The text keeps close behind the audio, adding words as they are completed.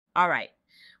All right,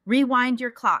 rewind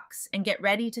your clocks and get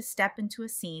ready to step into a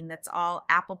scene that's all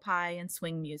apple pie and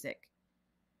swing music.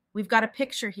 We've got a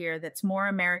picture here that's more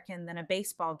American than a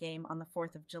baseball game on the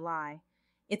 4th of July.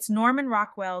 It's Norman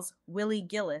Rockwell's Willie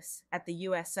Gillis at the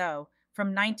USO from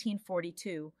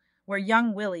 1942, where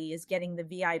young Willie is getting the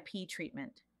VIP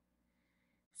treatment.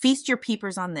 Feast your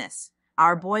peepers on this.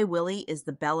 Our boy Willie is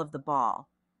the belle of the ball,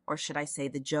 or should I say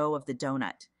the Joe of the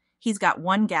donut. He's got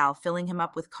one gal filling him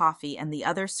up with coffee and the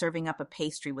other serving up a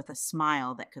pastry with a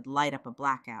smile that could light up a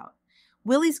blackout.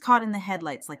 Willie's caught in the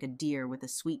headlights like a deer with a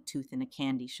sweet tooth in a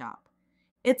candy shop.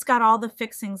 It's got all the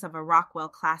fixings of a Rockwell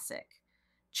classic.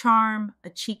 Charm, a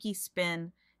cheeky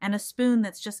spin, and a spoon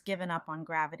that's just given up on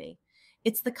gravity.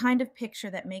 It's the kind of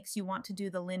picture that makes you want to do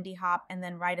the Lindy Hop and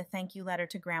then write a thank you letter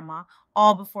to Grandma,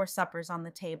 all before supper's on the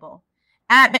table.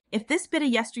 If this bit of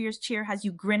yesteryear's cheer has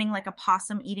you grinning like a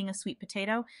possum eating a sweet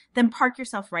potato, then park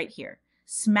yourself right here.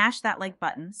 Smash that like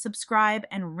button, subscribe,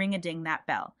 and ring-a-ding that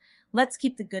bell. Let's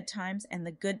keep the good times and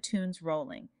the good tunes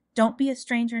rolling. Don't be a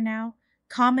stranger now.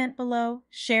 Comment below,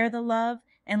 share the love,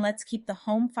 and let's keep the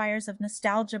home fires of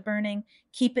nostalgia burning.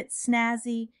 Keep it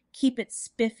snazzy, keep it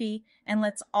spiffy, and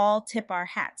let's all tip our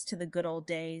hats to the good old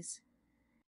days.